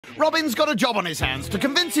Robin's got a job on his hands to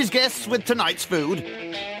convince his guests with tonight's food.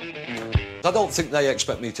 I don't think they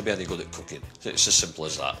expect me to be any good at cooking. It's as simple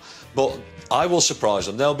as that. But I will surprise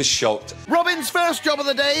them. They'll be shocked. Robin's first job of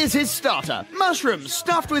the day is his starter. Mushrooms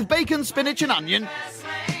stuffed with bacon, spinach and onion.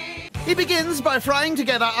 He begins by frying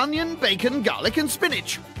together onion, bacon, garlic and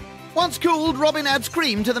spinach. Once cooled, Robin adds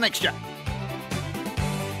cream to the mixture.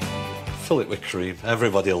 Fill it with cream.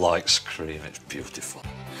 Everybody likes cream. It's beautiful.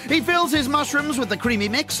 He fills his mushrooms with the creamy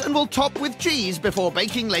mix and will top with cheese before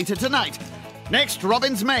baking later tonight. Next,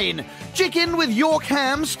 Robin's main. Chicken with York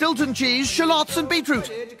ham, Stilton cheese, shallots and beetroot.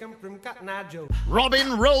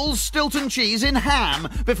 Robin rolls Stilton cheese in ham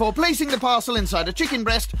before placing the parcel inside a chicken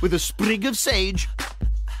breast with a sprig of sage.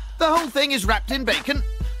 The whole thing is wrapped in bacon.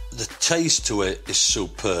 The taste to it is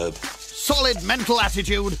superb. Solid mental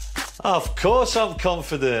attitude. Of course I'm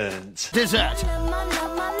confident. Dessert.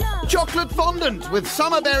 Chocolate fondant with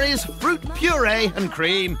summer berries, fruit puree and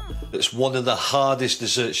cream. It's one of the hardest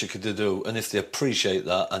desserts you could do, and if they appreciate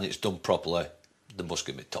that and it's done properly, they must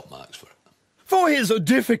give me top marks for it. For his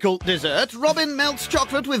difficult dessert, Robin melts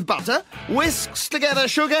chocolate with butter, whisks together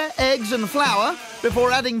sugar, eggs and flour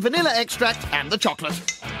before adding vanilla extract and the chocolate.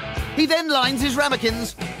 He then lines his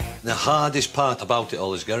ramekins. The hardest part about it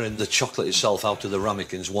all is getting the chocolate itself out of the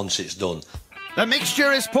ramekins once it's done. The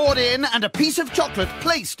mixture is poured in and a piece of chocolate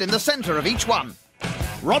placed in the centre of each one.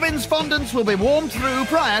 Robin's fondants will be warmed through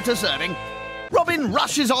prior to serving. Robin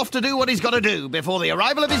rushes off to do what he's got to do before the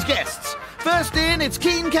arrival of his guests. First in, it's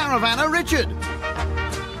keen caravanner Richard.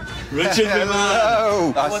 Richard,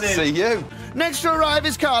 hello. Nice to see you. Next to arrive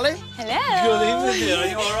is Carly. Hello. Good evening, dear. Are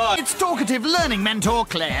you all right? It's talkative learning mentor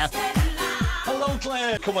Claire. Hello,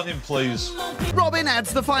 Claire. Come on in, please. Robin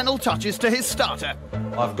adds the final touches to his starter.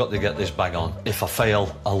 I've got to get this bang on. If I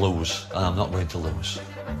fail, I lose, and I'm not going to lose.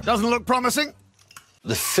 Doesn't look promising.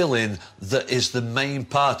 The filling that is the main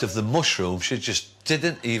part of the mushroom, she just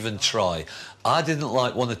didn't even try. I didn't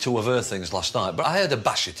like one or two of her things last night, but I had a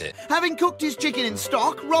bash at it. Having cooked his chicken in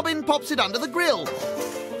stock, Robin pops it under the grill.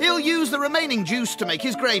 He'll use the remaining juice to make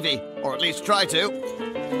his gravy, or at least try to.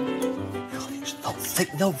 God, it's not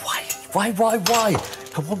thick. No, why? Why?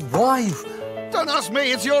 Come on, why? Don't ask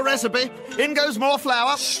me, it's your recipe. In goes more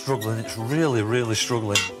flour. Struggling, it's really, really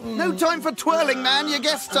struggling. No time for twirling, man. Your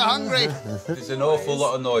guests are hungry. There's an awful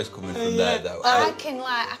lot of noise coming from there, though. I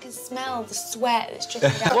can smell the sweat that's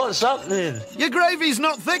dripping down. What's happening? Your gravy's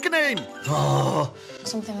not thickening. Oh,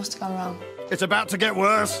 Something must have gone wrong. It's about to get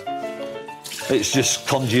worse. it's just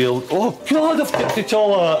congealed. Oh, God, I've tipped it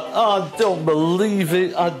all out. I don't believe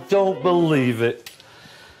it. I don't believe it.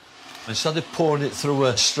 Instead of pouring it through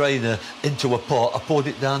a strainer into a pot, I poured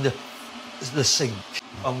it down the sink.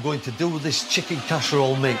 I'm going to do this chicken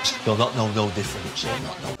casserole mix. You'll not know no difference. You'll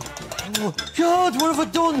not know. Oh, God, what have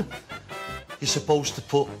I done? You're supposed to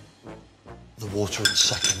put the water in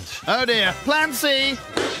second. Oh, dear. Plan C.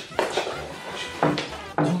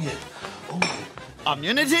 Oh, yeah. Oh.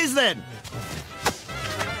 Onion it is, then.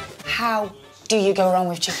 How do you go wrong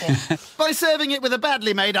with chicken? By serving it with a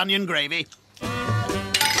badly made onion gravy.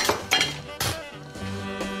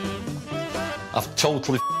 I've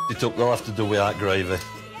totally f***ed it up. They'll have to do without gravy.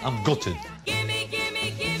 I'm gutted. Gimme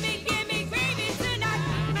gravy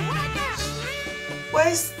tonight.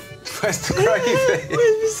 Where's the gravy?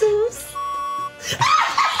 Where's the sauce?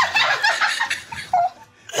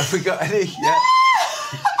 Have we got any yet?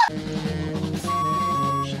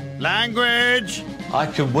 Language. I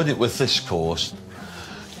can win it with this course.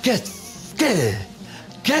 Get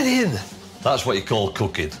in. That's what you call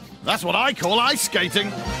cooking. That's what I call ice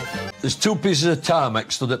skating. There's two pieces of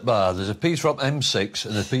tarmac stood at bar. There's a piece from M6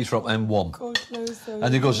 and a piece from M1. God knows so.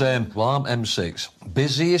 And he goes, well, I'm M6.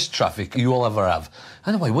 Busiest traffic you'll ever have.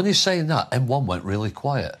 Anyway, when he's saying that, M1 went really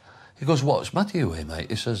quiet. He goes, what's the matter with you, mate?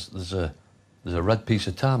 He says, there's a red piece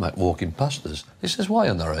of tarmac walking past us. He says, why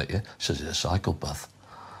on narrate you? He says, it's a cycle path.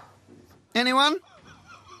 Anyone?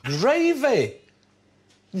 Gravy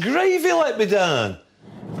let me down.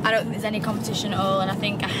 I don't think there's any competition at all, and I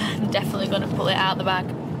think I'm definitely going to pull it out the bag.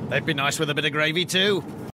 They'd be nice with a bit of gravy too.